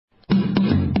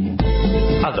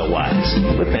Otherwise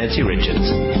with Nancy Richards.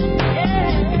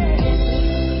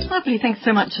 Lovely. Thanks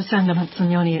so much, Sandra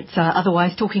Mazzonioni. It's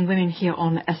Otherwise Talking Women here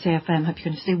on SAFM. Hope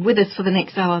you're going to stay with us for the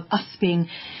next hour, us being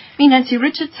me, Nancy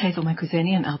Richards, Hazel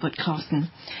Makuzeni and Albert Clarkson.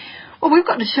 Well, we've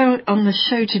got a show on the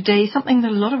show today, something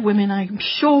that a lot of women I'm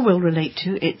sure will relate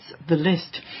to. It's The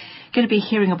List. Going to be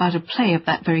hearing about a play of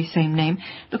that very same name,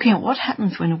 looking at what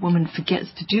happens when a woman forgets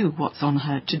to do what's on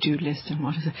her to-do list, and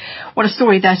what a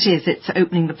story that is. It's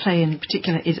opening, the play in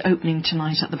particular is opening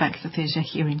tonight at the Baxter Theatre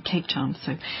here in Cape Town,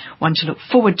 so one to look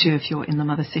forward to if you're in the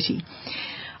mother city.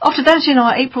 After that, in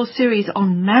our April series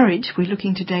on marriage, we're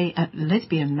looking today at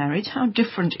lesbian marriage. How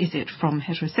different is it from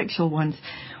heterosexual ones?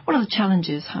 What are the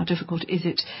challenges? How difficult is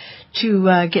it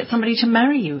to get somebody to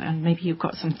marry you? And maybe you've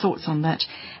got some thoughts on that.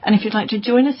 And if you'd like to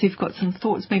join us, if you've got some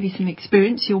thoughts, maybe some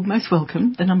experience, you're most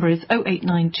welcome. The number is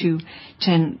 0892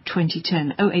 10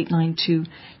 2010. 0892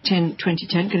 10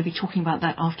 2010. Going to be talking about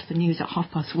that after the news at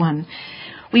 1:30.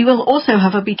 We will also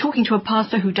be talking to a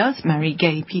pastor who does marry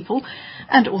gay people,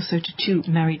 and also to two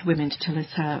married women to tell us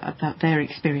about their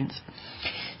experience.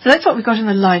 So that's what we've got in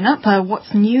the lineup.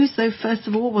 What's news, though, first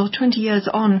of all? Well, 20 years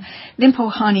on,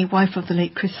 Limpo Hani, wife of the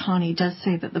late Chris Hani, does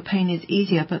say that the pain is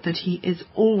easier, but that he is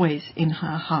always in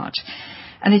her heart.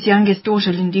 And his youngest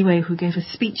daughter, Lindiwe, who gave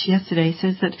a speech yesterday,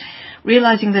 says that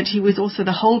realizing that he was also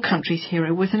the whole country's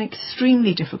hero was an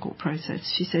extremely difficult process.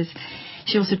 She says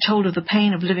she also told of the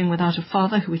pain of living without a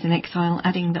father who was in exile,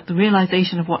 adding that the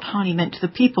realization of what Hani meant to the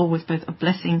people was both a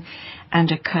blessing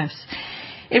and a curse.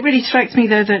 It really strikes me,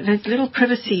 though, that there's little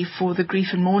privacy for the grief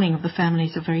and mourning of the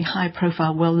families of very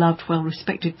high-profile, well-loved,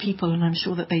 well-respected people, and I'm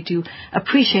sure that they do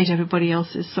appreciate everybody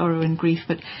else's sorrow and grief,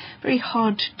 but very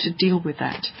hard to deal with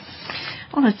that.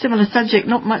 On a similar subject,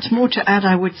 not much more to add,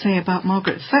 I would say, about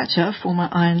Margaret Thatcher, former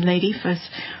Iron Lady, first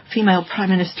female Prime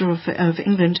Minister of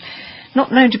England. Not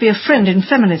known to be a friend in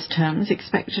feminist terms,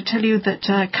 expect to tell you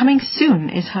that coming soon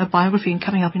is her biography, and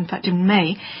coming up, in fact, in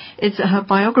May, is her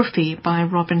biography by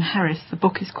Robin Harris. The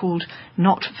book is called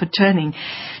Not for Turning.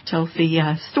 Tells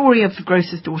the story of the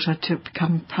grocer's daughter to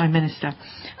become Prime Minister.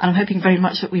 And I'm hoping very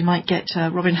much that we might get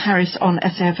Robin Harris on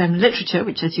SAFM Literature,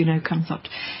 which, as you know, comes up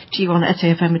to you on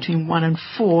SAFM between 1 and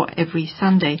 4 every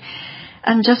Sunday.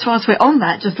 And just whilst we're on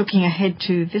that, just looking ahead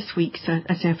to this week's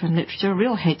SAFM Literature, a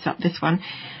real heads up this one,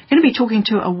 I'm going to be talking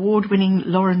to award-winning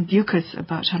Lauren Bucas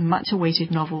about her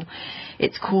much-awaited novel.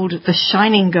 It's called The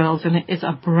Shining Girls, and it is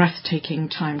a breathtaking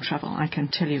time travel, I can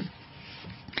tell you.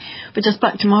 But just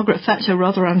back to Margaret Thatcher,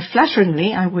 rather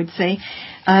unflatteringly, I would say.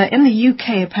 In the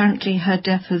UK, apparently her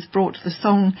death has brought the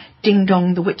song Ding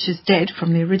Dong, the Witch is Dead,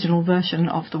 from the original version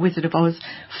of The Wizard of Oz,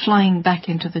 flying back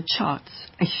into the charts.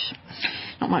 Ish.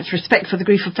 Not much respect for the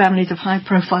grief of families of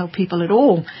high-profile people at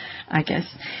all, I guess.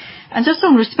 And just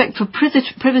on respect for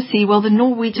privacy, well, the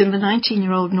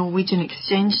 19-year-old Norwegian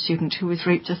exchange student who was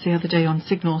raped just the other day on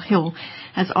Signal Hill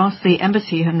has asked the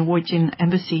embassy, her Norwegian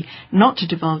embassy, not to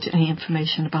divulge any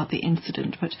information about the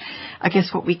incident. But I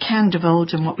guess what we can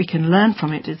divulge and what we can learn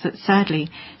from it is that, sadly,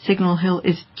 Signal Hill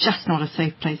is just not a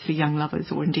safe place for young lovers,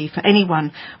 or indeed for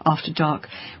anyone after dark,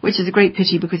 which is a great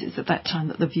pity because it's at that time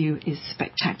that the view is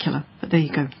spectacular. But there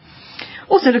you go.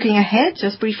 Also looking ahead,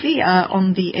 just briefly,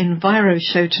 on the Enviro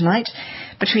show tonight,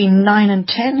 between 9 and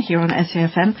 10 here on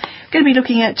SAFM. Going to be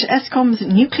looking at Eskom's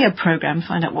nuclear program,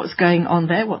 find out what's going on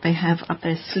there, what they have up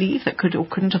their sleeve that could or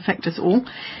couldn't affect us all.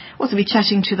 Also be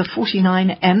chatting to the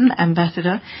 49M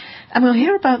ambassador, and we'll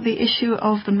hear about the issue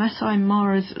of the Masai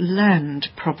Mara's land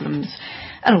problems.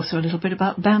 And also a little bit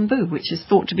about bamboo, which is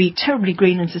thought to be terribly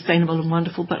green and sustainable and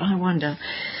wonderful, but I wonder.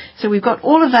 So we've got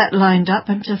all of that lined up.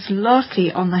 And just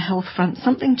lastly, on the health front,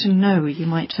 something to know. You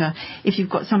might, if you've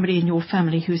got somebody in your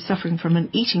family who's suffering from an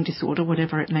eating disorder,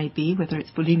 whatever it may be, whether it's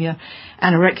bulimia,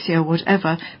 anorexia,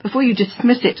 whatever, before you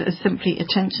dismiss it as simply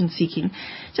attention-seeking,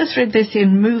 just read this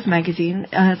in Move magazine,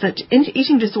 that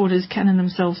eating disorders can in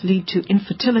themselves lead to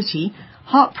infertility,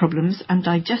 heart problems and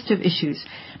digestive issues,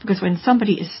 because when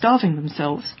somebody is starving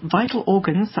themselves, vital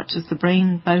organs such as the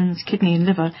brain, bones, kidney and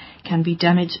liver can be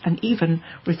damaged and even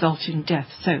result in death.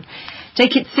 So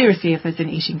take it seriously if there's an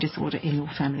eating disorder in your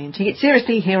family, and take it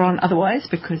seriously here on Otherwise,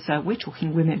 because we're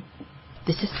talking women.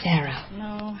 This is Sarah.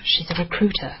 No. She's a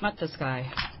recruiter. Not this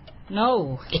guy.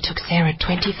 No. It took Sarah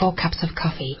 24 cups of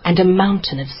coffee and a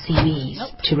mountain of CVs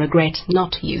to regret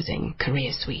not using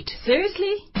Career Suite.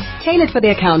 Seriously? Tailored for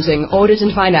the accounting, audit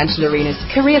and financial arenas,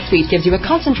 Career Suite gives you a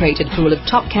concentrated pool of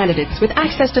top candidates with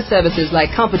access to services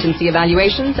like competency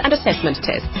evaluations and assessment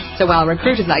tests. So while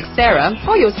recruiters like Sarah,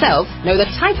 or yourself, know the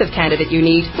type of candidate you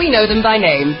need, we know them by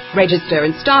name. Register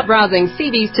and start browsing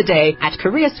CVs today at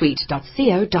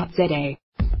careersuite.co.za.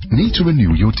 Need to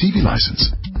renew your TV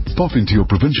license? Pop into your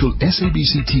provincial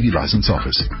SABC TV license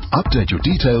office, update your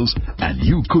details, and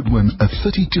you could win a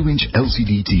 32-inch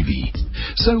LCD TV.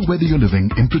 So whether you're living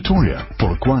in Pretoria,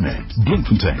 Polokwane,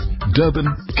 Bloemfontein,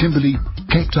 Durban, Kimberley,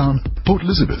 Cape Town, Port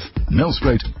Elizabeth,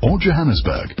 Nelspruit, or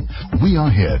Johannesburg, we are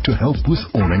here to help with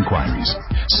all inquiries.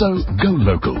 So go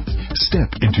local. Step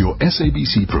into your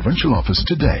SABC provincial office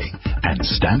today and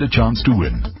stand a chance to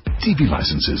win. TV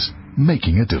licenses,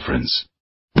 making a difference.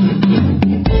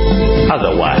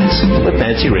 Otherwise, with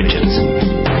Nancy Richards.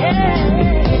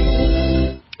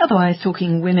 Otherwise,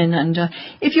 talking women, and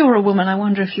if you're a woman, I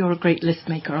wonder if you're a great list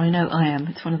maker. I know I am.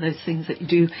 It's one of those things that you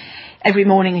do every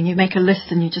morning, and you make a list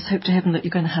and you just hope to heaven that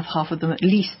you're going to have half of them at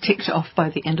least ticked off by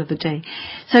the end of the day.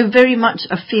 So very much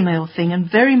a female thing, and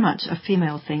very much a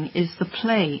female thing is the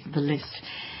play, The List.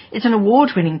 It's an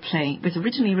award-winning play. It was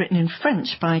originally written in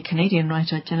French by Canadian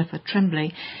writer Jennifer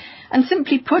Tremblay. And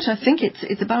simply put, I think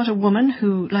it's about a woman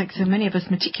who, like so many of us,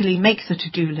 meticulously makes a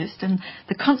to-do list and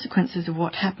the consequences of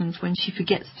what happens when she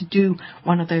forgets to do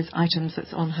one of those items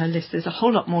that's on her list. There's a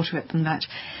whole lot more to it than that.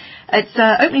 It's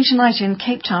opening tonight in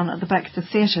Cape Town at the Baxter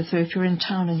Theatre, so if you're in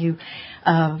town and you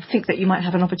think that you might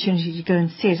have an opportunity to go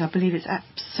and see it, I believe it's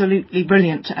absolutely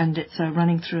brilliant, and it's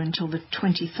running through until the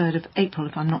 23rd of April,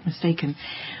 if I'm not mistaken.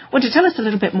 Well, to tell us a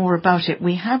little bit more about it,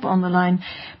 we have on the line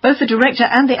both the director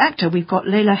and the actor. We've got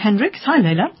Leila Hendricks. Hi,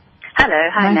 Leila. Hello.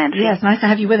 Hi, Nancy. Yes, nice to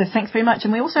have you with us. Thanks very much.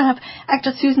 And we also have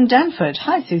actor Susan Danford.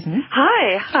 Hi, Susan.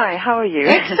 Hi. How are you?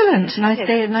 Excellent.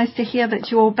 Nice to hear that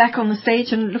you're back on the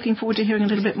stage, and looking forward to hearing a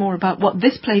little bit more about what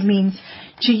this play means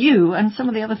to you and some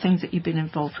of the other things that you've been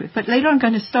involved with. But Leila, I'm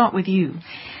going to start with you.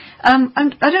 I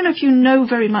don't know if you know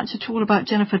very much at all about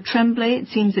Jennifer Tremblay. It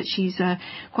seems that she's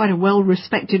quite a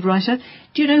well-respected writer.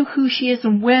 Do you know who she is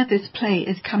and where this play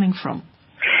is coming from?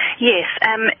 Yes,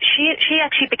 she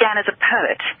actually began as a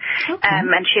poet,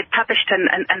 and she had published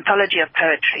an anthology of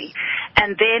poetry.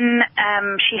 And then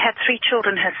she had 3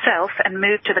 children herself and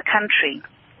moved to the country.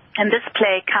 And this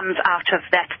play comes out of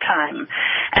that time.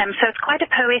 So it's quite a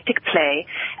poetic play,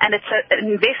 and it's an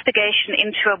investigation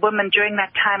into a woman during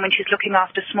that time when she's looking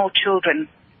after small children,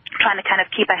 trying to kind of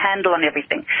keep a handle on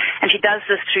everything. And she does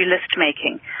this through list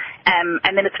making.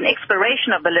 And then it's an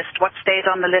exploration of the list, what stays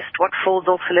on the list, what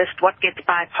falls off the list, what gets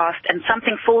bypassed, and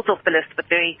something falls off the list with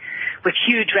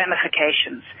huge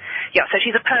ramifications. Yeah, so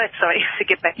she's a poet, sorry, to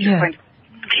get back to your point.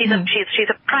 She's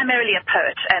primarily a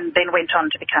poet, and then went on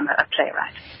to become a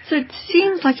playwright. So it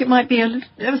seems like it might be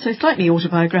ever so slightly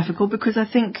autobiographical, because I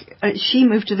think she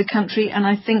moved to the country, and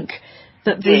I think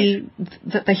that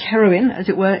the heroine, as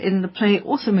it were, in the play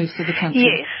also moves to the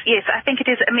country. Yes, I think it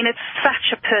is. I mean, it's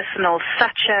such a personal,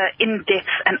 such a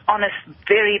in-depth and honest,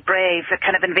 very brave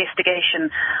kind of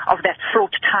investigation of that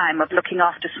fraught time of looking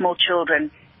after small children.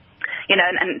 You know,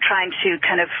 and trying to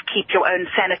kind of keep your own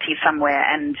sanity somewhere,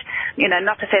 and, you know,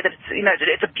 not to say that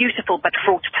it's a beautiful but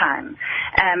fraught time.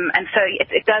 And so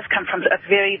it does come from a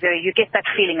very, you get that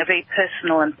feeling, a very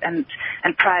personal and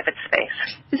private space.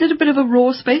 Is it a bit of a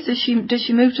raw space? Does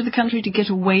she move to the country to get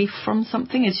away from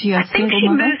something? Is she a single mother? I think she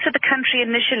moved to the country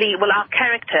initially, well, our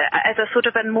character, as a sort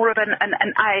of more of an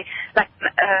eye, like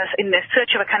in the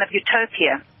search of a kind of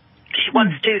utopia. She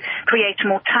wants to create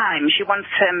more time. She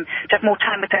wants to have more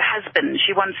time with her husband.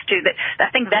 She wants to. I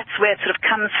think that's where it sort of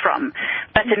comes from.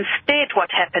 But instead,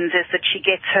 what happens is that she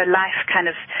gets her life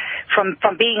kind of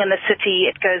from being in the city.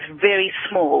 It goes very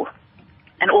small,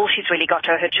 and all she's really got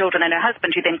are her children and her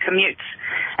husband, who then commutes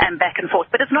back and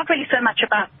forth. But it's not really so much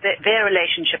about their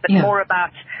relationship. It's more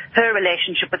about her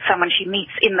relationship with someone she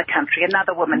meets in the country,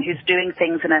 another woman who's doing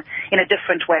things in a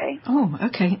different way. Oh,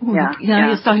 okay. Ooh, now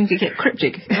you're starting to get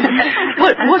cryptic.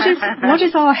 What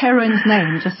is our heroine's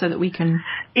name, just so that we can...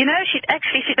 You know, she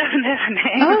doesn't have a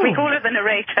name. Oh. We call her the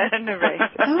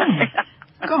narrator. Oh.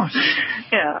 Gosh.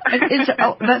 Yeah.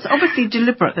 That's obviously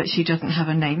deliberate that she doesn't have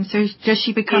a name. So does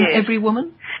she become every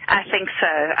woman? I think so.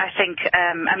 I think,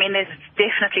 I mean, there's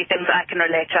definitely things I can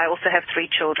relate to. I also have 3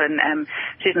 children.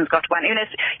 Susan's got one. You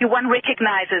know, one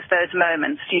recognizes those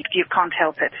moments. You can't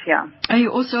help it, yeah. Are you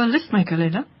also a list maker,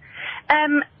 Leila?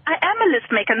 I am a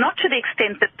list maker, not to the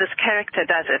extent that this character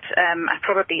does it.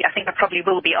 I think I probably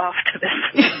will be after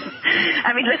this.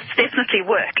 I mean, lists definitely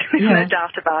work. There's no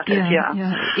doubt about it.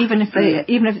 Yeah. Even if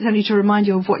it's only to remind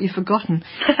you of what you've forgotten.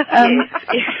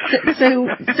 So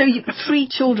 3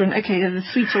 children. Okay,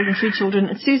 there's 3 children.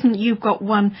 And Susan, you've got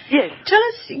one. Yes.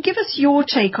 Give us your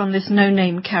take on this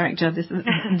no-name character,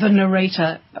 the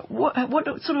narrator. What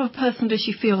sort of a person does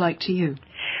she feel like to you?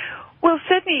 Well,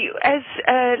 certainly, as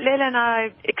Leila and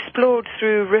I explored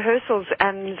through rehearsals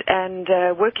and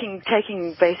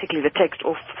taking basically the text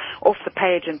off the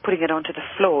page and putting it onto the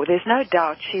floor, there's no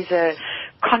doubt she's a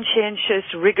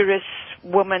conscientious, rigorous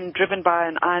woman driven by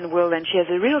an iron will, and she has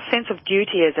a real sense of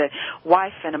duty as a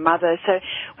wife and a mother. So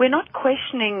we're not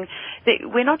questioning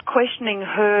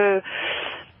her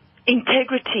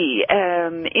integrity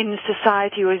in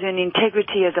society, or as an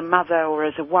integrity as a mother or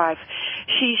as a wife.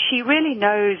 She really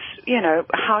knows,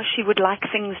 how she would like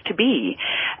things to be,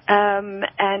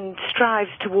 and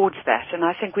strives towards that. And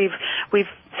I think we've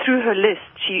through her list,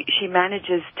 she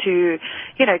manages to,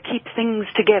 keep things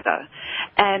together.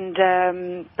 And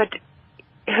but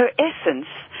her essence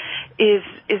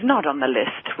is not on the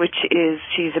list, which is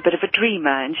she's a bit of a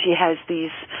dreamer, and she has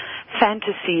these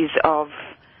fantasies of,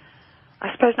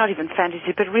 I suppose not even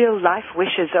fantasy, but real life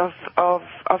wishes of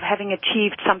having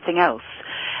achieved something else,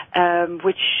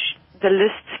 which the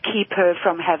lists keep her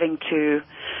from having to,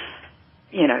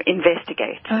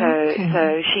 investigate. Okay.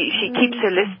 So she keeps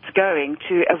her lists going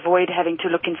to avoid having to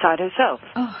look inside herself.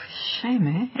 Oh, shame,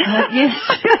 eh? Yes.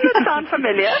 Doesn't it sound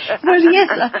familiar? Well, yes,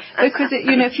 because,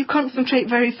 if you concentrate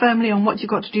very firmly on what you've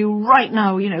got to do right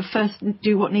now, first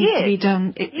do what needs to be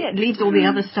done, it leaves all the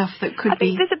other stuff that could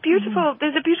be... There's a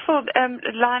beautiful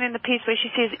line in the piece where she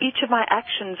says, each of my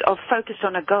actions are focused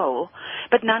on a goal,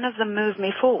 but none of them move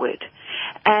me forward.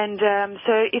 And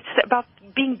so it's about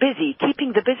being busy,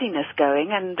 keeping the busyness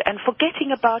going, and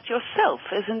forgetting about yourself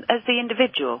as the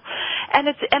individual. And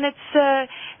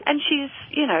she's,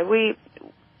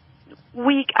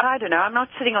 I don't know, I'm not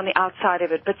sitting on the outside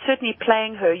of it, but certainly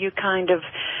playing her,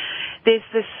 there's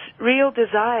this real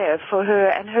desire for her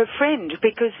and her friend,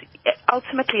 because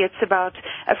ultimately it's about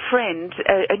a friend,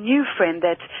 a new friend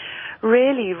that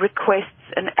really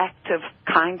requests an act of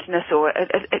kindness or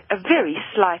a very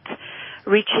slight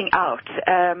reaching out,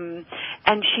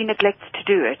 and she neglects to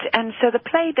do it. And so the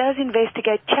play does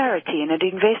investigate charity, and it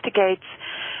investigates,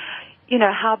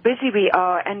 how busy we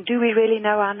are, and do we really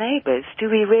know our neighbors?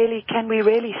 Can we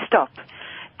really stop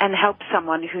and help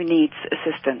someone who needs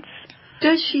assistance?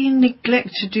 Does she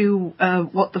neglect to do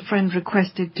what the friend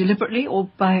requested deliberately or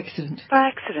by accident? By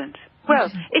accident. Well,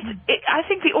 I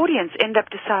think the audience end up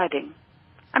deciding.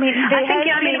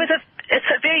 It's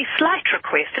a very slight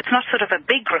request. It's not sort of a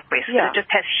big request. It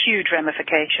just has huge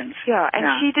ramifications. Yeah,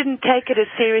 and she didn't take it as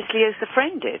seriously as the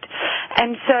friend did.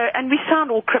 And we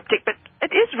sound all cryptic, but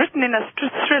it is written in a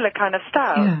thriller kind of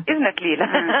style, isn't it, Leila?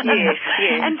 Yes.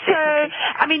 And so,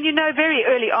 very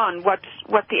early on what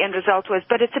the end result was,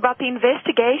 but it's about the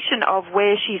investigation of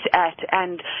where she's at,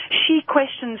 and she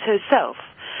questions herself.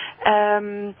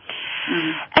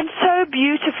 And so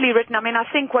beautifully written. I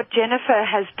think what Jennifer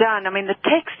has done, the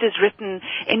text is written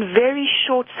in very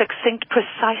short, succinct,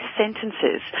 precise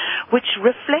sentences, which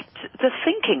reflect the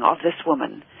thinking of this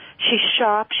woman. She's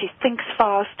sharp, she thinks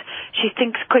fast, she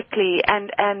thinks quickly,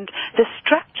 and the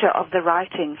structure of the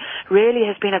writing really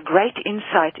has been a great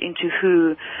insight into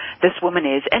who this woman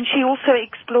is. And she also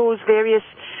explores various...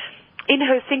 In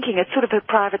her thinking, it's sort of her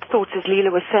private thoughts, as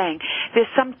Leila was saying. There's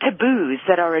some taboos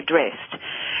that are addressed.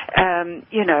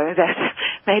 That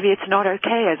maybe it's not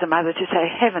okay as a mother to say,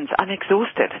 heavens, I'm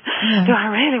exhausted. Do I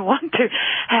really want to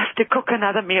have to cook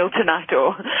another meal tonight?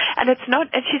 And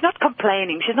she's not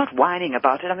complaining. She's not whining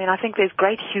about it. I think there's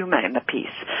great humor in the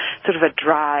piece. Sort of a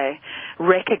dry,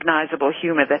 recognizable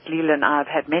humor that Leila and I have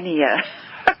had many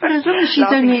But as long as she's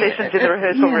sessions in the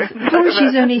rehearsal room. As long as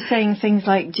she's only saying things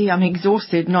like, gee, I'm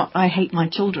exhausted, not I hate my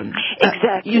children.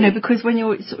 Exactly. Because when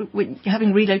you're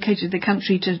having relocated the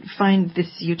country to find this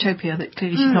utopia that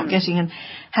clearly she's not getting, and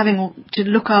having to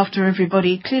look after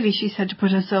everybody, clearly she's had to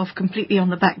put herself completely on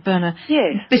the back burner.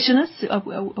 Yes. Bitterness? Are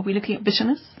we looking at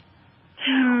bitterness?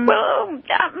 Well,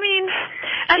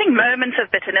 I think moments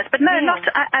of bitterness, but no, not.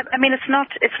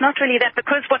 It's not really that,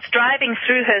 because what's driving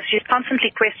through her is she's constantly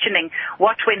questioning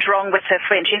what went wrong with her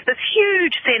friend. She has this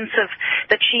huge sense of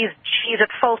that she's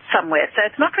at fault somewhere. So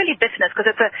it's not really bitterness,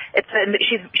 because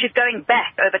she's going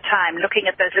back over time, looking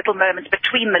at those little moments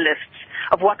between the lists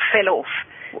of what fell off.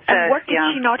 And what did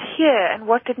she not hear, and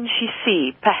what didn't she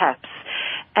see, perhaps?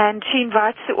 And she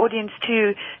invites the audience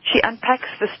she unpacks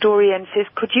the story and says,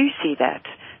 could you see that?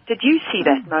 Did you see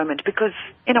that moment? Because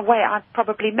in a way I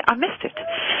missed it.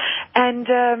 And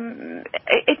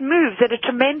it moves at a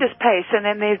tremendous pace, and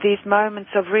then there's these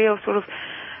moments of real sort of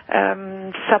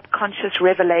subconscious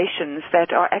revelations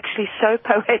that are actually so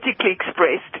poetically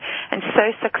expressed and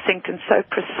so succinct and so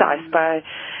precise by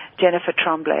Jennifer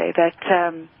Tremblay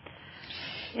that...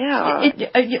 Yeah.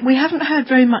 We haven't heard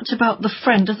very much about the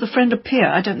friend. Does the friend appear?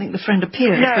 I don't think the friend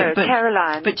appears. No, but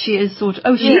Caroline. But she is sort of...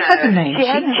 Oh, she has a name. She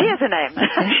has a name.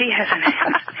 She has a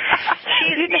name.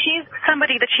 She's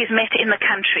somebody that she's met in the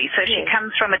country, so she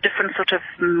comes from a different sort of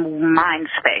mind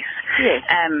space. Yes.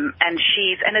 And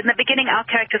in the beginning our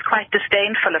character's quite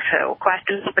disdainful of her, or quite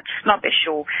a little bit snobbish,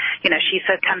 or, she's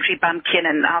a country bumpkin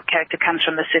and our character comes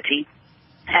from the city.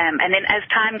 And then as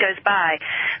time goes by,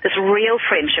 this real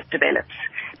friendship develops,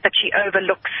 but she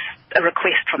overlooks a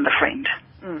request from the friend.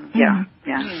 Yeah.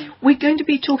 We're going to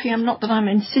be talking, not that I'm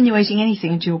insinuating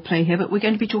anything into your play here, but we're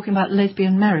going to be talking about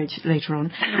lesbian marriage later on.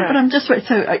 But I'm just, as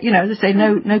I say,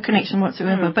 no connection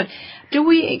whatsoever. But do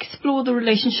we explore the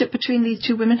relationship between these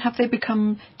two women? Have they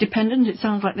become dependent? It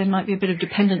sounds like there might be a bit of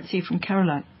dependency from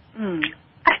Caroline.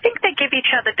 I think they give each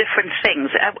other different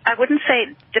things. I wouldn't say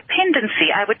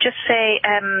dependency. I would just say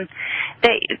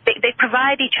they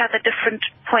provide each other different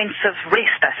points of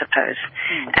rest, I suppose.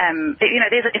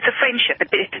 It's a friendship.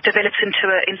 It develops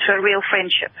into a real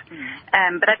friendship.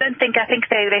 But I think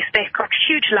they've got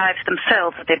huge lives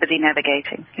themselves that they're busy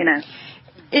navigating.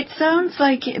 It sounds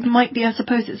like it might be, I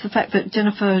suppose it's the fact that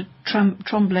Jennifer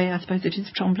Tremblay, I suppose it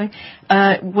is Tremblay,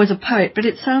 was a poet, but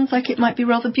it sounds like it might be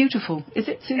rather beautiful. Is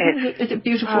it, Susan? Is it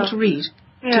beautiful to read,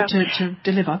 to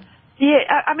deliver? Yeah,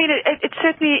 I mean, it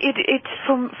certainly,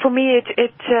 for me, it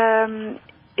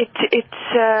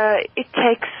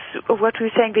takes what we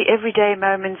were saying, the everyday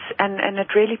moments, and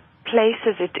it really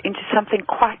places it into something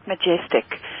quite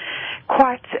majestic,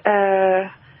 quite,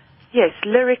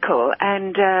 lyrical,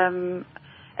 and,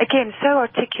 again, so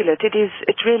articulate.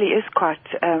 It really is quite,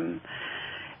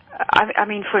 I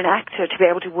mean, for an actor to be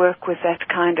able to work with that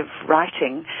kind of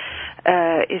writing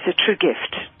is a true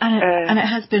gift. And it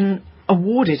has been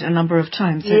awarded a number of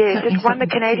times. Yes, it won the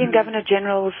Canadian Governor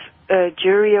General's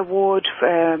Jury Award.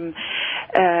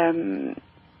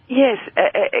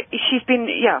 She's been,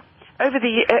 over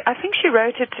the, I think she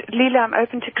wrote it, Leela, I'm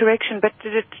open to correction, but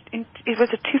was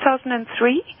it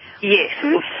 2003? Yes.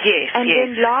 And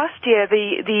then last year,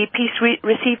 the piece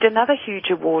received another huge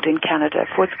award in Canada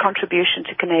for its contribution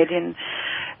to Canadian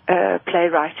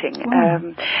playwriting.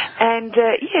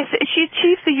 Yes, she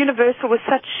achieved the universal with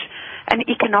such an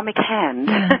economic hand.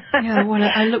 Well,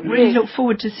 I really look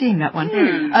forward to seeing that one.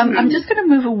 I'm just going to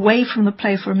move away from the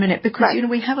play for a minute because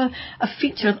we have a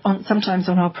feature sometimes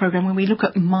on our program when we look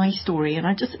at my story, and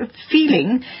I just have a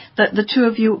feeling that the two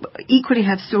of you equally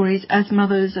have stories as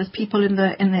mothers, as people in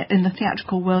the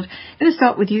theatrical world. I'm going to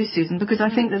start with you, Susan, because I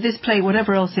think that this play,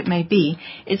 whatever else it may be,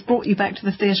 it's brought you back to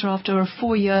the theatre after a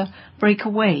 4-year break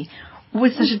away.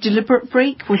 Was it a deliberate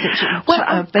break? Was it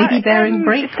a baby-bearing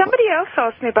break? Somebody else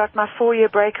asked me about my 4-year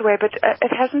breakaway, but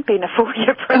it hasn't been a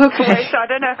 4-year breakaway, so I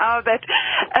don't know how that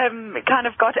kind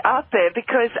of got out there,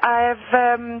 because I have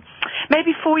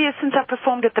maybe 4 years since I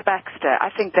performed at the Baxter. I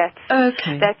think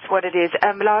that's what it is.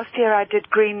 Last year I did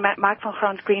Mike van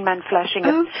Grant's Green Man Flashing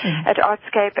at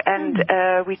Artscape, and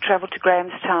we travelled to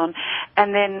Grahamstown.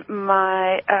 And then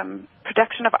my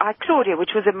production of I, Claudia, which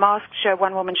was a masked show,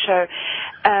 one-woman show,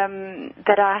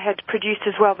 that I had produced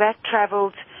as well. That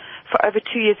travelled for over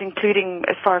 2 years, including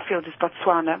as far afield as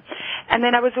Botswana. And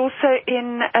then I was also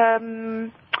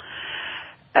in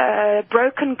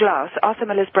Broken Glass, Arthur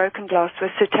Miller's Broken Glass,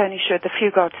 with Sir Tony Sher at the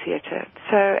Fugard Theatre.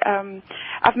 So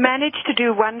I've managed to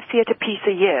do one theatre piece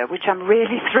a year, which I'm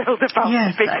really thrilled about.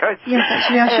 Actually,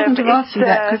 I shouldn't have asked you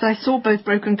that, because I saw both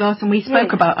Broken Glass and we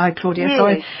spoke about I, Claudia, so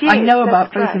I know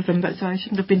about both of them, but so I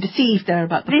shouldn't have been deceived there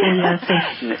about the 4-year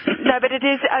thing. No, but it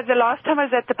is, the last time I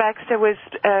was at the Baxter was,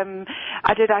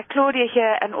 I did I, Claudia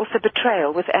here, and also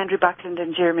Betrayal with Andrew Buckland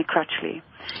and Jeremy Crutchley.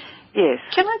 Yes.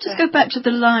 Can I just go back to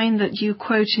the line that you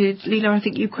quoted, Leela? I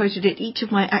think you quoted it. Each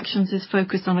of my actions is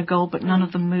focused on a goal, but none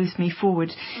of them moves me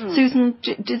forward. Susan,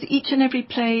 does each and every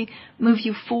play move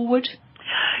you forward?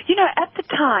 At the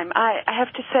time, I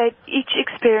have to say each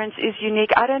experience is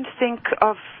unique. I don't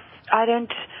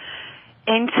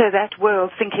enter that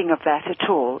world thinking of that at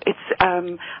all. It's,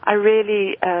 I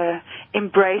really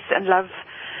embrace and love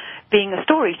being a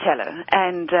storyteller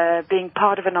and being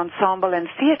part of an ensemble, and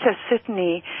theatre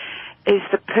certainly is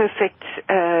the perfect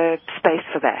space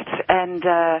for that. And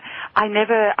I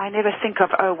never think of,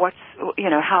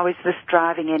 how is this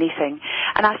driving anything?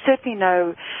 And I certainly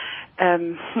know,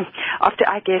 after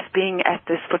I guess being at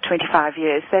this for 25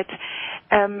 years, that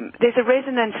there's a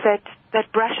resonance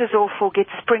that brushes off or gets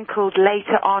sprinkled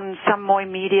later on, some more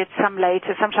immediate, some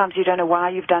later. Sometimes you don't know why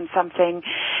you've done something.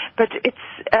 But it's,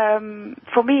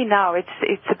 for me now,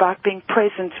 it's about being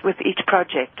present with each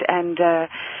project.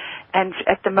 And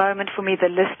at the moment, for me, the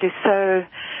list is so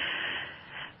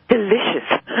delicious.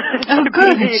 Oh,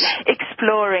 good.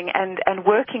 Exploring and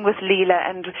working with Leela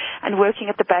and working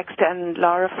at the Baxter and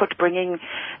Lara Foote bringing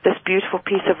this beautiful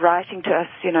piece of writing to us,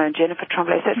 and Jennifer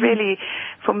Tremblay. So it really,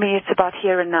 for me, it's about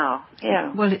here and now.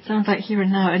 Yeah. Well, it sounds like here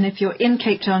and now, and if you're in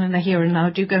Cape Town in the here and now,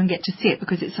 do go and get to see it,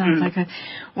 because it sounds like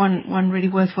one really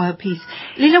worthwhile piece.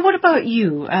 Leela, what about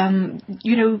you?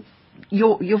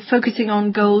 You're focusing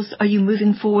on goals. Are you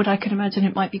moving forward? I can imagine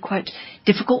it might be quite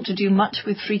difficult to do much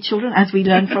with 3 children, as we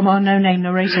learned from our no-name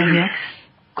narrator here.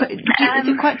 Is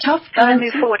it quite tough?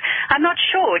 Move forward. I'm not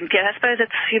sure. I suppose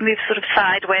you move sort of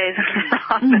sideways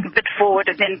and a bit forward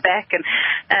and then back. And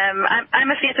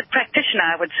I'm a theatre practitioner,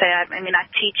 I would say.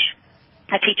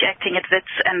 I teach acting at Wits,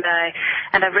 and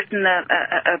I've written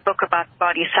a book about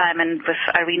Bardi Simon with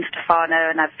Irene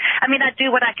Stefano, and I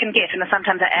do what I can get, and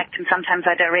sometimes I act and sometimes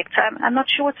I direct. So I'm not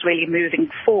sure it's really moving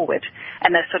forward,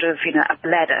 and a sort of a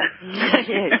bladder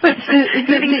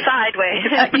moving sideways.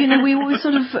 We always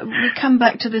we come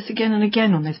back to this again and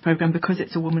again on this program because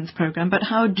it's a woman's program. But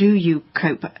how do you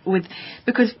cope with?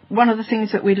 Because one of the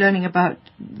things that we're learning about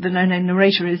the no-name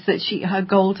narrator is that her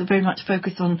goals are very much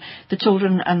focused on the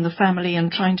children and the family,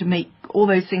 and trying to make all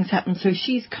those things happen, so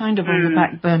she's kind of on the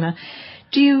back burner.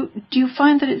 Do you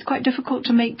find that it's quite difficult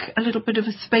to make a little bit of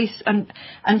a space and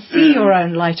see your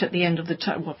own light at the end of the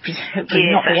tunnel? Well, hopefully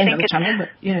not the end of the tunnel, but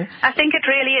I think it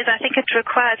really is. I think it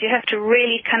requires, you have to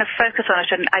really kind of focus on it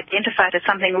and identify it as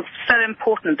something so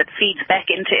important that feeds back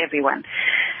into everyone.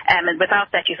 And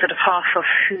without that, you're sort of half of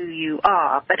who you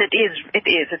are. But it is.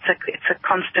 It's a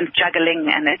constant juggling,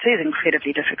 and it is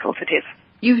incredibly difficult. It is.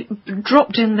 You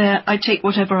dropped in there, I take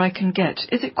whatever I can get.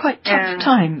 Is it quite tough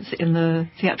times in the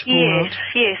theatrical world?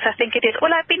 Yes, I think it is. Well,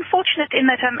 I've been fortunate in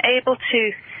that I am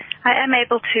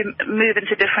able to move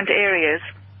into different areas.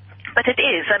 But it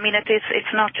is.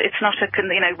 It's not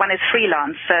one is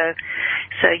freelance,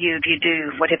 so you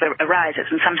do whatever arises,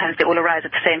 and sometimes they all arise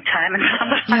at the same time, and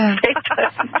sometimes they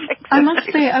don't. I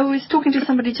must say, I was talking to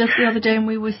somebody just the other day, and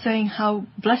we were saying how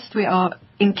blessed we are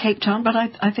in Cape Town, but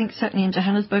I think certainly in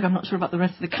Johannesburg, I'm not sure about the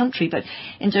rest of the country, but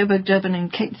in Joburg, Durban,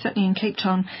 and certainly in Cape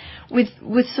Town, with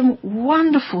some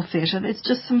wonderful theatre. There's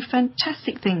just some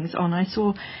fantastic things on. I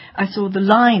saw The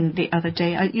Line the other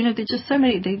day. There's just so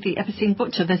many, the Epicene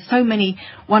Butcher, there's so many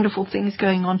wonderful things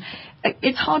going on.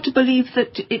 It's hard to believe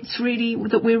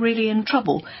that we're really in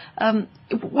trouble.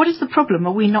 What is the problem?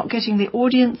 Are we not getting the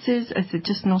audiences? Is there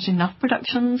just not enough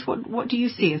productions? What do you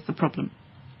see as the problem?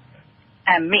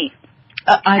 Me.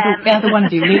 Either one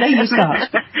of you. Leela, you start.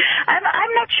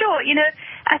 I'm not sure.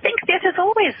 I think theatre's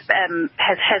always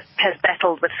has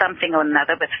battled with something or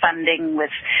another, with funding,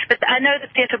 but I know that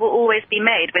theatre will always be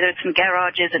made, whether it's in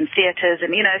garages and theatres,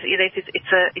 and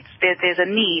there's a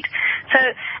need. So,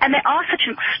 and there are such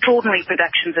extraordinary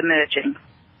productions emerging.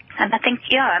 And I think,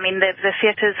 the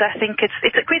theatres, I think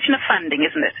it's a question of funding,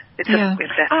 isn't it?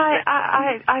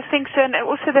 I think so, and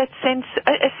also that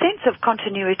a sense of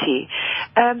continuity.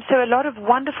 So a lot of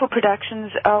wonderful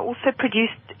productions are also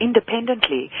produced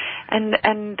independently,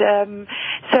 and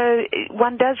so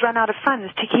one does run out of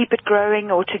funds to keep it growing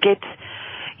or to get,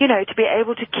 to be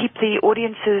able to keep the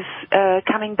audiences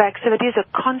coming back. So it is a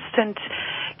constant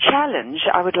challenge,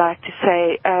 I would like to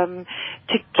say,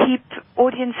 to keep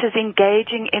audiences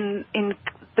engaging in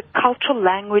the cultural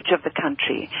language of the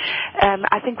country.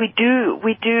 I think we do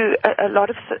a lot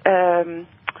of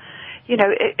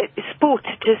sport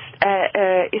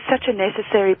is such a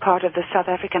necessary part of the South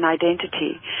African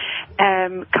identity.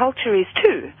 Culture is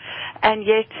too, and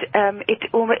yet it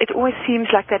always seems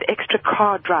like that extra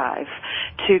car drive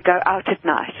to go out at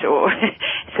night, or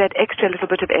it's that extra little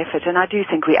bit of effort. And I do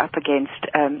think we're up against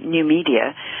new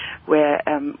media, where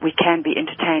we can be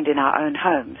entertained in our own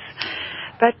homes.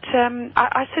 But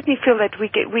I certainly feel that we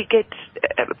get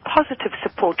positive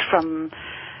support from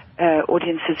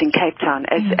audiences in Cape Town,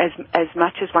 as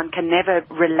much as one can never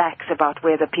relax about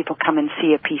whether people come and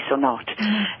see a piece or not.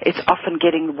 It's often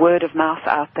getting word of mouth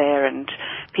out there and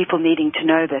people needing to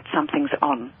know that something's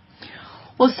on.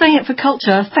 Well, saying it for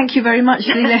culture, thank you very much,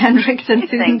 Leela Hendricks and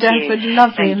Susan Danford.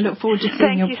 Lovely, and look forward to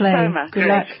seeing your play. Thank you so much. Good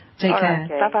luck. Take care.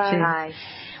 Okay. Bye-bye. Cheers.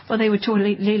 Well, they were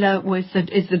talking. Leela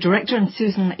is the director, and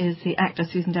Susan is the actor.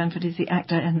 Susan Danford is the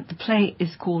actor, and the play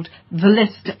is called The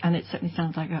List, and it certainly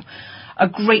sounds like a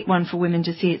great one for women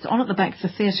to see. It's on at the Baxter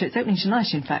Theatre. It's opening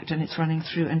tonight, in fact, and it's running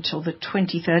through until the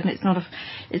 23rd. And it's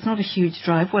not a huge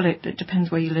drive. Well, it depends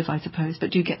where you live, I suppose,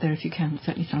 but do get there if you can. It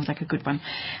certainly sounds like a good one.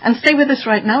 And stay with us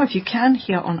right now if you can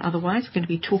here on Otherwise. We're going to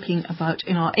be talking about,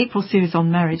 in our April series on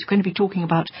marriage, we're going to be talking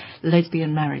about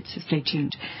lesbian marriage. So stay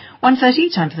tuned.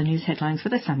 1:30, time for the news headlines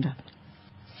with Asanda.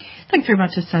 Thanks very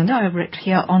much, Asanda. Over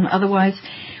here on Otherwise.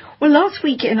 Well, last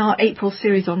week in our April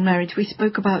series on marriage, we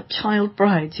spoke about child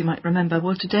brides, you might remember.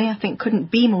 Well, today I think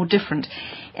couldn't be more different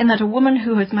in that a woman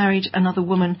who has married another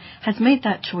woman has made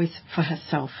that choice for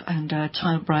herself, and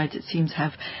child brides, it seems,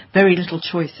 have very little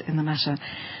choice in the matter.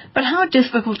 But how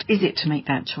difficult is it to make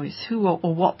that choice? Who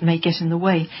or what may get in the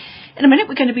way? In a minute,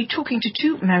 we're going to be talking to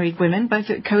two married women, both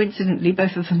coincidentally,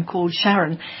 both of them called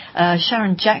Sharon.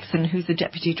 Sharon Jackson, who's the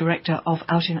Deputy Director of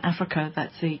Out in Africa,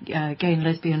 that's the Gay and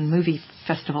Lesbian Movie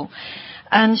Festival.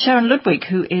 And Sharon Ludwig,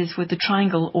 who is with the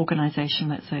Triangle Organisation,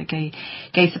 that's a gay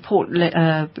support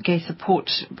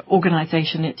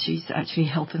organisation. She's actually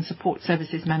Health and Support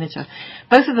Services Manager.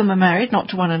 Both of them are married, not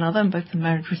to one another, and both of them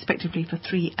married respectively for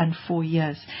 3 and 4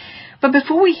 years. But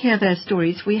before we hear their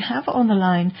stories, we have on the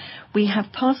line, we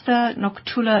have Pastor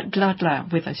Noktula Gladla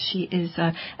with us. She is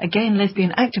a gay and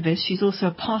lesbian activist. She's also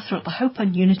a pastor at the Hope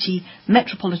and Unity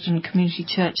Metropolitan Community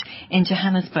Church in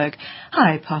Johannesburg.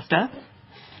 Hi, Pastor.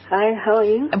 Hi, how are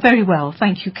you? Very well,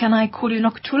 thank you. Can I call you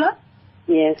Noktula?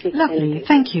 Yes, you Lovely, can.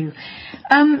 thank you.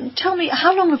 Tell me,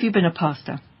 how long have you been a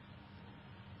pastor?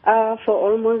 For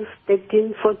almost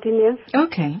 13, 14 years.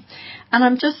 Okay. And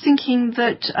I'm just thinking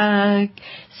that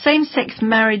same-sex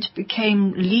marriage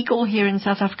became legal here in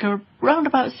South Africa around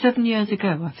about 7 years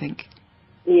ago, I think.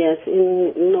 Yes,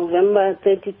 in November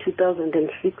 30,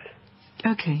 2006.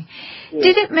 Okay. Yes.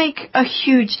 Did it make a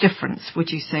huge difference, would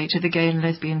you say, to the gay and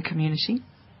lesbian community?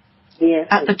 Yes.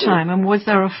 At the time, and was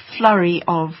there a flurry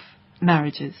of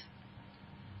marriages?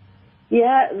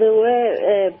 Yeah, there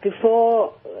were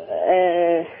before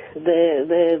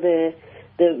the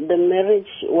marriage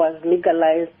was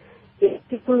legalized.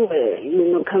 People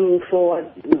were, coming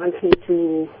forward, wanting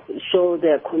to show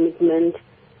their commitment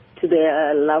to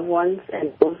their loved ones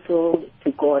and also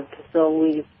to God. So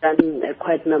we've done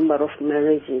quite a number of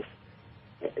marriages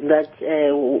that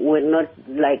were not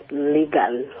like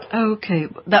legal. Okay,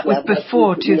 that was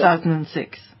before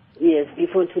 2006. Yes,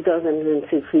 before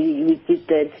 2006, we did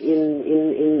that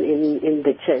in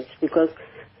the church because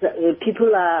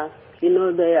people are,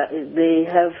 they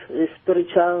have a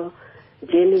spiritual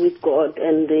journey with God,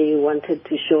 and they wanted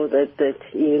to show that they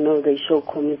show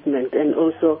commitment. And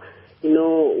also,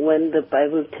 when the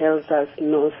Bible tells us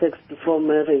no sex before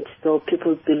marriage, so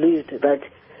people believed that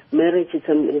marriage is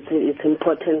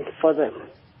important for them.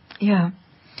 Yeah.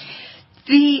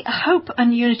 The Hope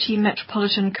and Unity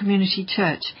Metropolitan Community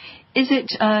Church, is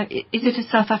it a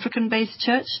South African-based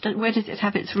church? Where does it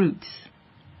have its roots?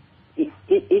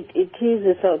 It is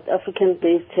a South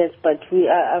African-based church, but we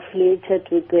are affiliated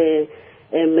with the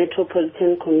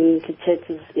Metropolitan Community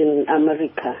Churches in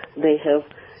America. They have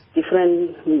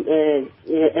different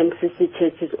MCC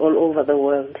churches all over the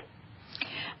world.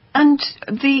 And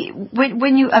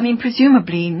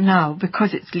presumably now,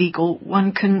 because it's legal,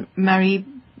 one can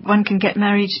get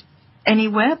married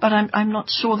anywhere, but I'm not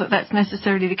sure that that's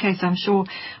necessarily the case. I'm sure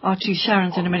our two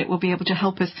Sharons in a minute will be able to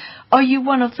help us. Are you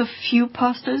one of the few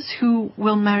pastors who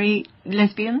will marry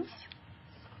lesbians?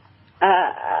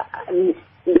 Right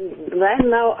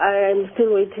now, I am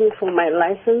still waiting for my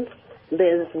license.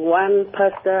 There's one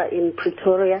pastor in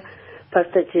Pretoria,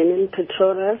 Pastor Janine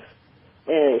Petronius.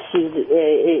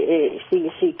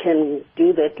 She can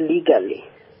do that legally.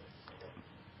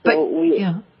 But,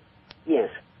 yeah. Yes.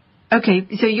 Okay,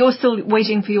 so you're still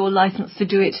waiting for your license to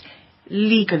do it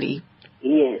legally?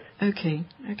 Yes. Okay.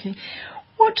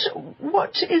 What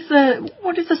is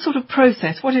the sort of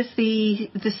process? What is the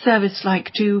service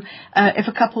like? If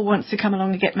a couple wants to come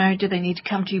along and get married, do they need to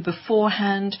come to you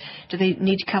beforehand? Do they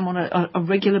need to come on a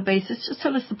regular basis? Just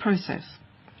tell us the process.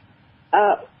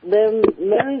 The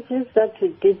marriages that we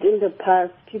did in the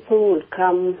past, people would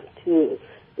come to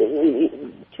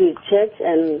church,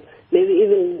 and maybe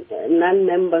even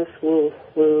non-members will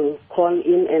call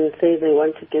in and say they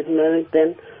want to get married.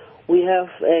 Then we have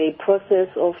a process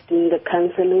of doing the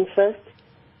counseling first.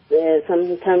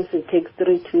 Sometimes it takes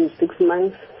 3 to 6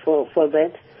 months for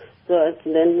that. So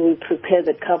then we prepare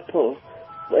the couple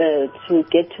to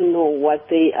get to know what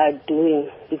they are doing,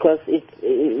 because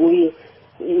we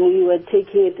were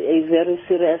taking it a very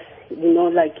serious,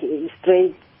 like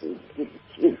straight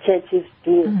churches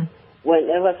do. Mm-hmm.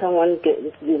 Whenever someone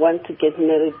wants to get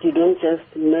married, you don't just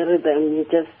marry them, you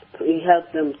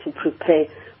help them to prepare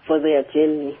for their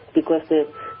journey, because there are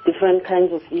different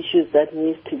kinds of issues that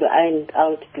need to be ironed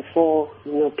out before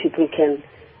people can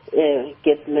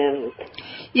get married.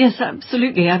 Yes,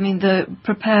 absolutely. I mean,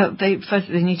 first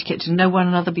they need to get to know one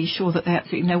another, be sure that they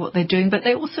absolutely know what they're doing, but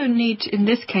they also need, in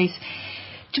this case,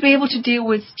 to be able to deal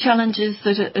with challenges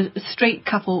that a straight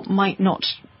couple might not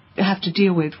have to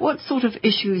deal with. What sort of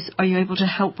issues are you able to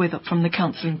help with from the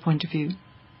counselling point of view?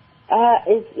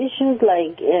 It's issues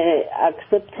like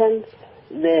acceptance,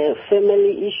 the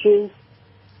family issues,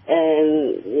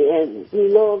 and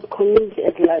community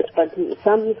at large. But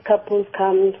some couples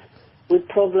come with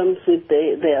problems with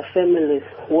their families,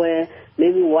 where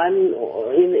maybe one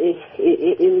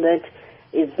in that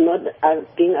is not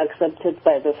being accepted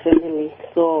by the family,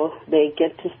 so they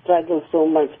get to struggle so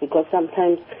much, because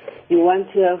sometimes you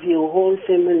want to have your whole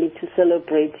family to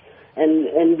celebrate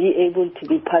and be able to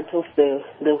be part of the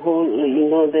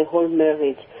whole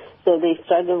marriage. So they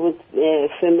struggle with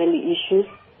family issues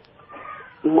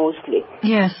mostly.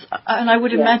 Yes, and I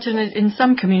would imagine in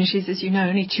some communities, as you know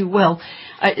only too well,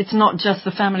 it's not just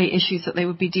the family issues that they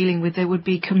would be dealing with. There would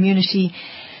be community.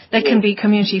 There can be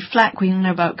community flack. We know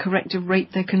about corrective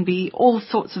rape. There can be all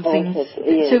sorts of things.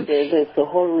 Yes, so, there's a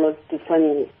whole lot of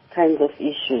different kinds of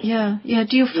issues. Yeah.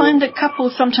 Do you find that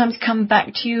couples sometimes come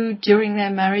back to you during their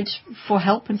marriage for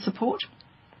help and support?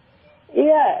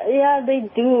 Yeah, they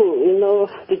do,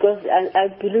 because I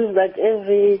believe that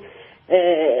every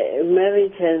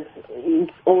marriage has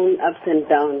its own ups and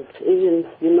downs. Even,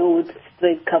 with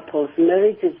straight couples,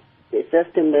 marriage is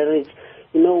just a marriage.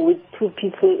 With two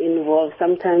people involved,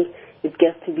 sometimes it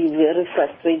gets to be very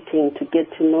frustrating to get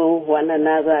to know one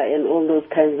another and all those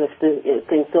kinds of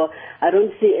things. So I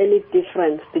don't see any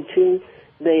difference between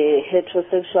the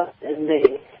heterosexual and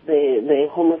the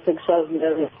homosexual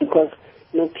marriage, because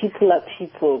people are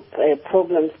people.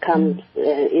 Problems come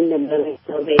in the marriage,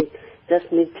 so they just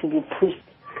need to be pushed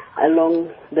along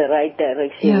the right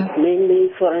direction. Yeah. Mainly,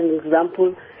 for an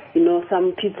example,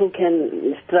 some people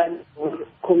can struggle with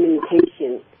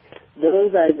communication.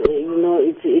 Those are,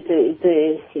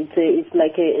 it's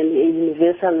like a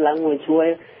universal language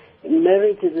where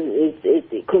marriage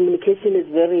communication is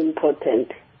very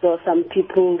important. So some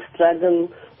people struggle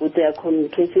with their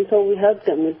communication, so we help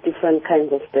them with different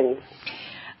kinds of things.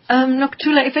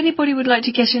 Noktula, if anybody would like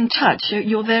to get in touch,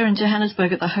 you're there in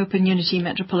Johannesburg at the Hope and Unity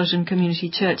Metropolitan Community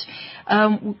Church.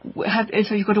 So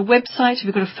you've got a website, have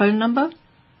you got a phone number?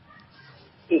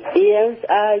 Yes,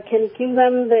 I can give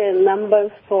them the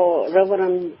numbers for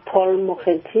Reverend Paul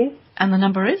Mokgethi. And the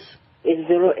number is? It's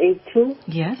 082.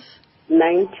 Yes.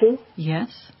 92.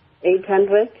 Yes.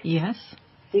 800. Yes.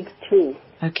 62.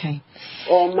 Okay.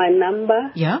 Or my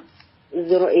number? Yeah.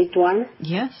 081.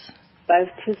 Yes.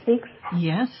 526.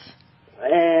 Yes.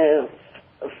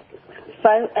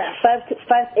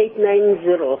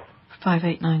 5890.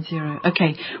 5890.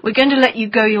 Okay. We're going to let you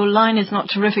go. Your line is not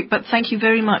terrific, but thank you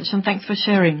very much and thanks for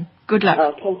sharing. Good luck.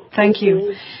 Okay. Thank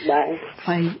you. Bye.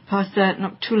 By Pastor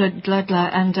Noktula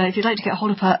Dladla, and if you'd like to get hold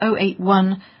of her,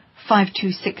 081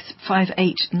 526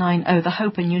 5890, the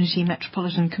Hope and Unity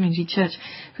Metropolitan Community Church,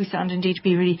 who sound indeed to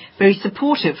be really very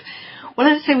supportive. Well,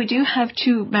 as I say, we do have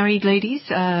two married ladies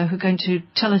who are going to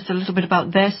tell us a little bit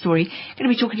about their story. I'm going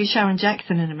to be talking to Sharon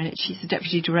Jackson in a minute. She's the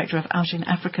Deputy Director of Out in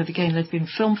Africa, the Gay and Lesbian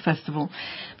Film Festival.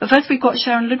 But first we've got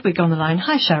Sharon Ludwig on the line.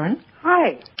 Hi, Sharon.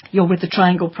 Hi. You're with the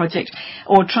Triangle Project,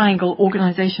 or Triangle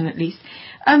Organisation at least.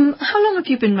 How long have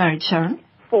you been married, Sharon?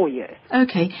 4 years.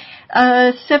 Okay.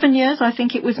 7 years, I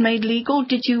think it was made legal.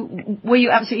 Were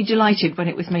you absolutely delighted when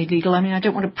it was made legal? I mean, I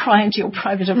don't want to pry into your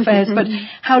private affairs, but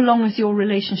how long has your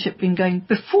relationship been going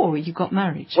before you got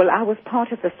married? Well, I was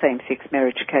part of the same-sex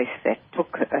marriage case that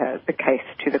took the case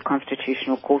to the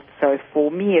Constitutional Court. So for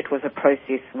me, it was a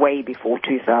process way before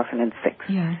 2006.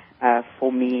 Yeah. For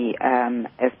me,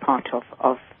 as part of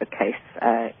the case,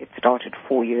 it started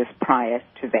 4 years prior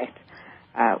to that.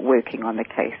 Working on the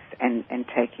case and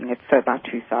taking it. So by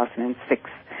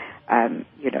 2006,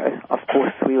 of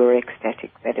course we were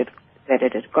ecstatic that it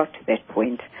had got to that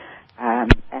point,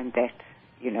 and that,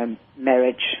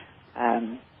 marriage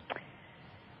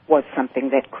was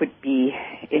something that could be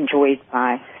enjoyed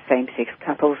by same-sex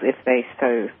couples if they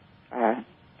so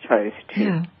chose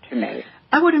to marry.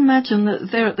 I would imagine that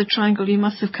there at the Triangle you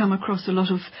must have come across a lot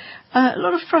of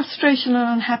frustration and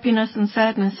unhappiness and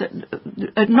sadness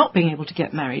at not being able to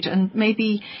get married, and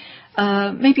maybe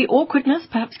awkwardness,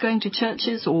 perhaps going to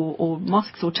churches or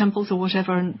mosques or temples or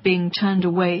whatever and being turned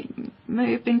away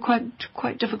may have been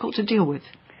quite difficult to deal with.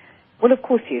 Well, of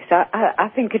course, yes. I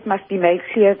think it must be made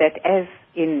clear that as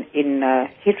in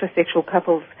heterosexual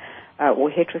couples or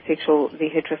the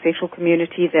heterosexual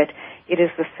community, that it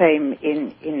is the same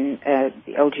in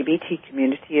the LGBT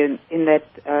community, in that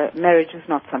marriage is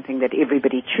not something that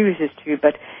everybody chooses to,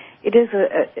 but it is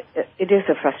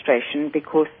a frustration,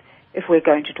 because if we're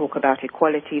going to talk about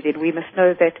equality, then we must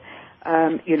know that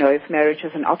if marriage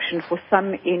is an option for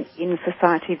some in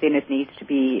society, then it needs to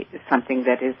be something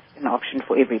that is an option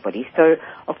for everybody. So,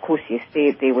 of course, yes,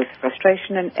 there was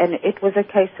frustration, and it was a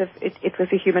case of it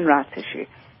was a human rights issue.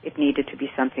 it needed to be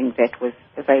something that was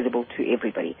available to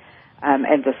everybody.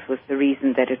 And this was the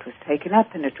reason that it was taken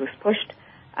up and it was pushed.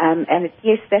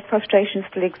 Yes, that frustration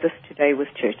still exists today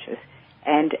with churches.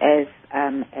 And as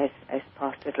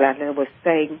Pastor Twala was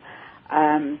saying,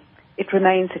 it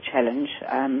remains a challenge.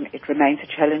 It remains a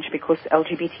challenge because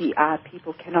LGBTI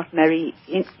people cannot marry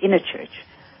in a church.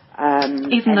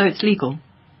 Even though it's legal?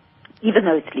 Even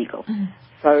though it's legal.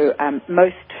 So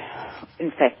most,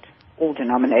 in fact, all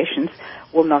denominations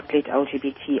will not let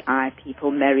LGBTI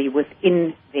people marry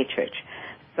within their church.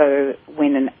 So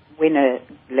when a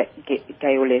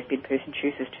gay or lesbian person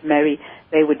chooses to marry,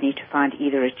 they would need to find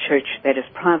either a church that is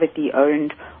privately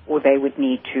owned, or they would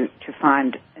need to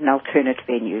find an alternate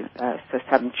venue. So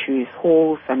some choose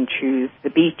hall, some choose the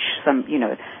beach, some,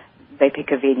 they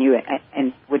pick a venue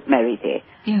and would marry there.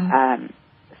 Yeah.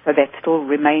 So that still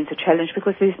remains a challenge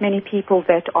because there's many people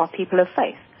that are people of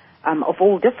faith, of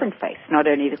all different faiths, not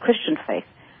only the Christian faith,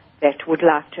 that would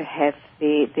like to have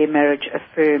their marriage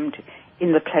affirmed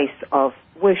in the place of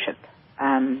worship,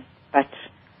 but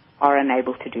are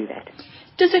unable to do that.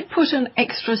 Does it put an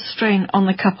extra strain on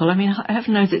the couple? I mean,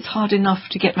 heaven knows it's hard enough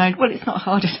to get married. Well, it's not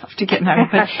hard enough to get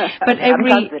married, but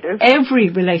every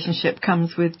relationship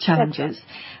comes with challenges.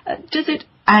 Does it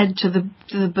add to the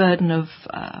burden of,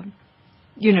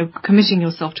 committing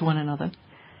yourself to one another?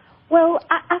 Well,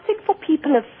 I think for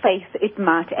people of faith, it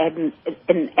might add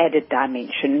an added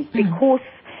dimension because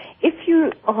if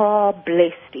you are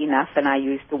blessed enough, and I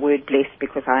use the word blessed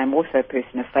because I am also a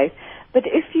person of faith, but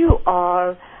if you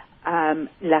are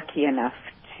lucky enough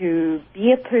to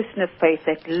be a person of faith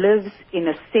that lives in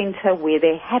a center where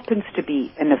there happens to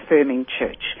be an affirming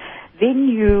church, then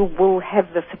you will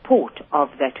have the support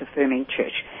of that affirming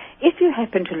church. If you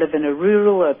happen to live in a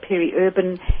rural or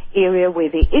peri-urban area where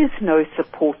there is no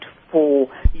support for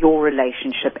your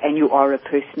relationship and you are a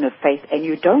person of faith and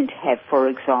you don't have, for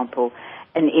example,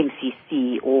 an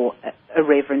MCC or a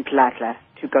Reverend Latla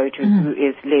to go to who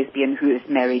is lesbian, who is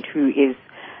married, who is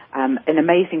an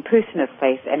amazing person of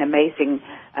faith, an amazing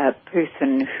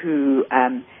person who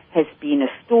has been a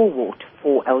stalwart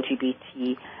for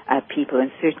LGBT people,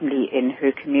 and certainly in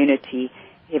her community,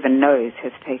 heaven knows,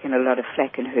 has taken a lot of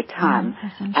flack in her time.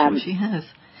 Yes, I'm sure she has.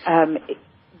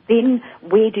 Then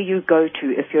where do you go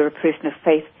to if you're a person of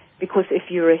faith? Because if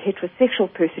you're a heterosexual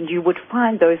person, you would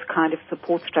find those kind of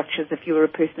support structures if you're a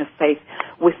person of faith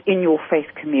within your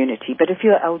faith community. But if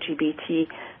you're an LGBT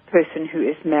person who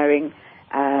is marrying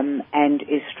and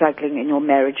is struggling in your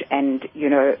marriage and,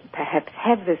 perhaps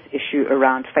have this issue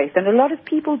around faith, and a lot of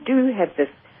people do have this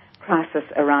crisis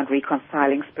around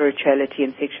reconciling spirituality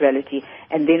and sexuality,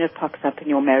 and then it pops up in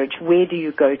your marriage, where do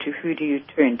you go to? Who do you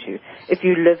turn to? If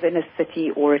you live in a city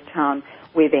or a town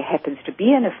where there happens to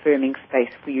be an affirming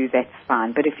space for you, that's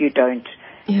fine. But if you don't,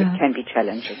 it can be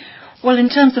challenging. Well, in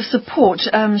terms of support,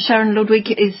 Sharon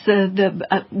Ludwig is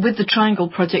with the Triangle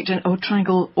Project or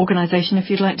Triangle Organisation.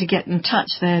 If you'd like to get in touch,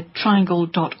 they're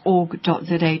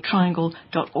triangle.org.za,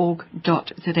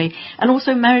 triangle.org.za, and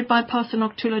also married by Pastor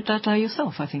Twala Data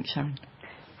yourself, I think, Sharon.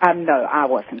 No, I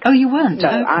wasn't. Oh, you weren't? No,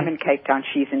 okay. I'm in Cape Town.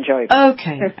 She's in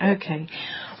Joburg. Okay.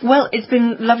 Well, it's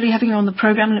been lovely having you on the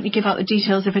programme. Let me give out the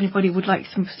details if anybody would like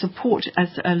some support as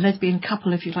a lesbian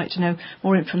couple. If you'd like to know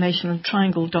more information on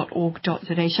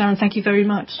triangle.org.za. Sharon, thank you very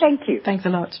much. Thank you. Thanks a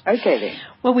lot. Okay then.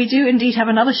 Well, we do indeed have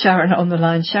another Sharon on the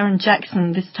line. Sharon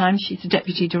Jackson this time. She's the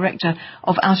Deputy Director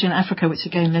of Out in Africa, which is a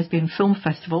gay and lesbian film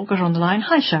festival. Got her on the line.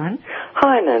 Hi, Sharon.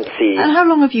 Hi, Nancy. And how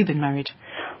long have you been married?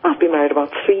 I've been married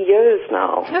about 3 years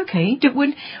now. Okay.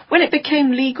 When it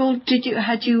became legal,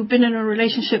 had you been in a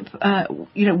relationship,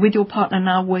 with your partner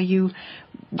now? Were you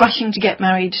rushing to get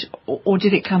married, or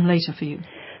did it come later for you?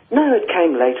 No, it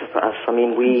came later for us. I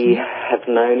mean, we have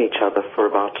known each other for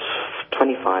about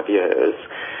 25 years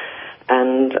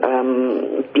and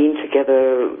been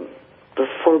together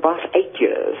for about 8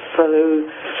 years. So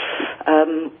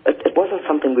it wasn't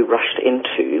something we rushed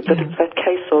into, but it's that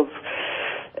case of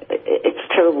it's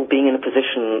terrible being in a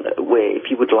position where if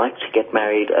you would like to get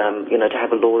married, to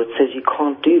have a law that says you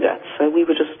can't do that. So we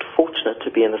were just fortunate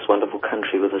to be in this wonderful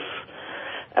country with this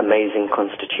amazing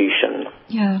constitution.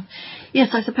 Yeah.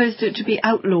 Yes, I suppose to be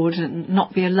outlawed and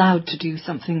not be allowed to do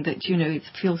something that, it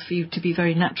feels for you to be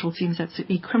very natural seems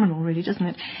absolutely criminal, really, doesn't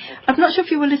it? I'm not sure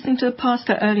if you were listening to the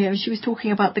pastor earlier. She was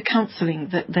talking about the counselling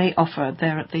that they offer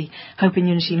there at the Hope in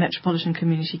Unity Metropolitan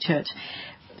Community Church.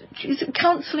 Is it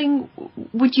counselling?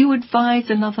 Would you advise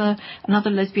another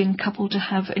lesbian couple to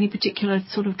have any particular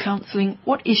sort of counselling?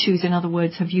 What issues, in other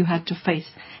words, have you had to face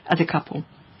as a couple?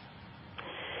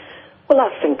 Well,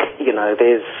 I think,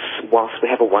 whilst we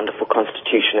have a wonderful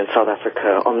constitution in South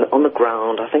Africa, on the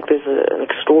ground, I think there's an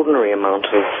extraordinary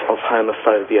amount of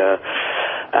homophobia.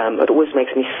 It always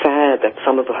makes me sad that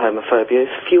some of the homophobia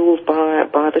is fueled by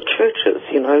the churches,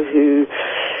 who,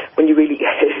 when you really,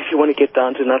 if you want to get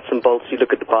down to nuts and bolts, you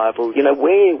look at the Bible,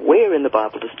 where in the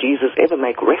Bible does Jesus ever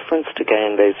make reference to gay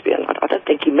and lesbian? I don't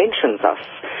think he mentions us.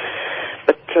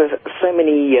 But so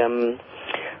many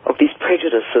of these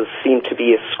prejudices seem to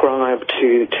be ascribed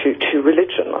to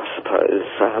religion, I suppose.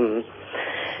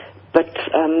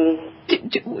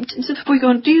 Just before we go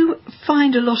on, do you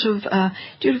find a lot of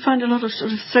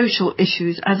sort of social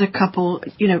issues as a couple,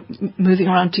 moving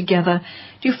around together?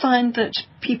 Do you find that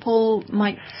people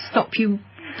might stop you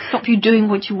doing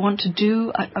what you want to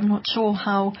do? I'm not sure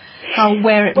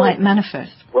where it might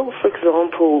manifest. Well, for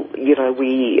example, we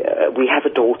have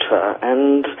a daughter,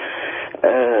 and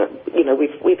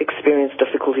we've experienced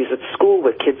difficulties at school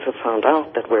where kids have found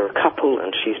out that we're a couple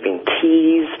and she's been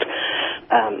teased.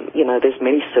 There's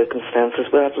many circumstances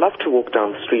where I'd love to walk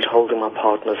down the street holding my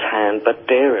partner's hand, but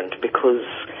daren't because,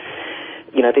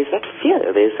 there's that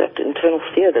fear, there's that internal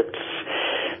fear that,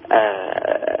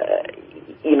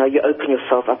 you open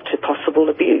yourself up to possible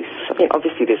abuse. I mean,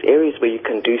 obviously there's areas where you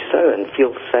can do so and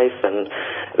feel safe, and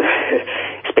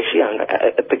especially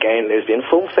at the gay and lesbian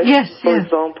film festival, for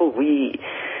example, we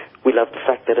love the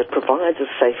fact that it provides a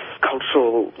safe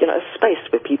cultural, space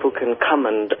where people can come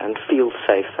and feel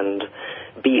safe and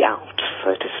be out,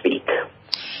 so to speak.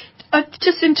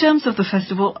 Just in terms of the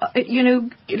festival,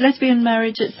 lesbian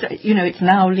marriage, it's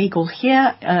now legal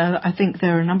here. I think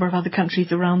there are a number of other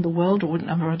countries around the world, or a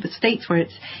number of other states where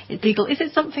it's legal. Is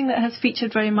it something that has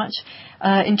featured very much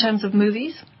in terms of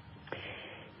movies?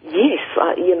 Yes,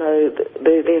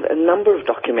 there's a number of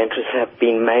documentaries have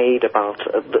been made about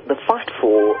the fight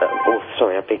for,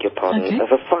 I beg your pardon,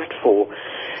 the fight for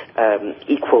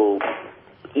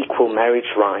equal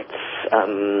marriage rights.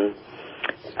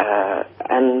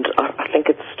 And I think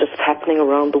it's just happening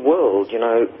around the world.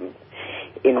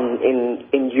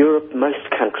 In Europe, most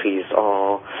countries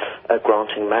are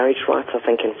granting marriage rights. I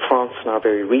think in France now,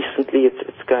 very recently,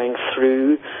 it's going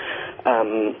through.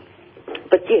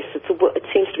 But yes, it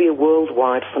seems to be a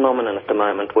worldwide phenomenon at the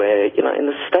moment, where in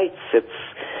the States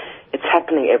it's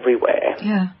happening everywhere.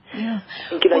 Yeah.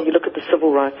 You look at the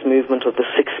civil rights movement of the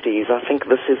 60s. I think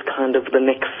this is kind of the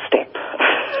next step.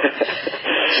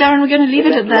 Sharon, we're going to leave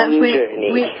it at that.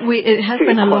 It has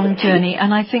been a long journey,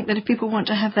 and I think that if people want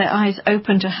to have their eyes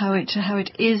open to how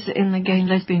it is in the gay and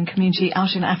lesbian community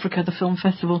out in Africa, the film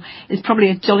festival is probably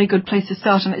a jolly good place to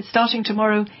start. And it's starting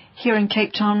tomorrow here in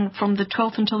Cape Town from the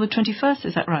 12th until the 21st.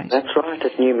 Is that right? That's right.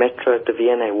 At New Metro at the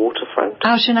V&A waterfront.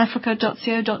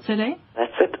 Outinafrica.co.za.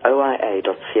 That's it.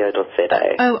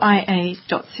 oia.co.za.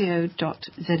 oia.co.za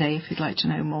if you'd like to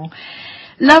know more.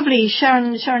 Lovely.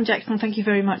 Sharon Jackson, thank you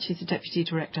very much. She's the Deputy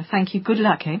Director. Thank you. Good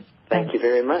luck, eh? Thank you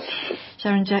very much.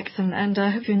 Sharon Jackson, and I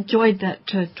hope you enjoyed that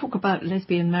talk about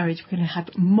lesbian marriage. We're going to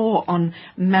have more on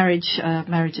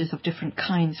marriages of different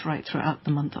kinds right throughout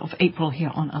the month of April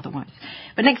here on Otherwise.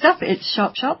 But next up, it's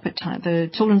Sharp at the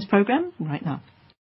children's programme right now.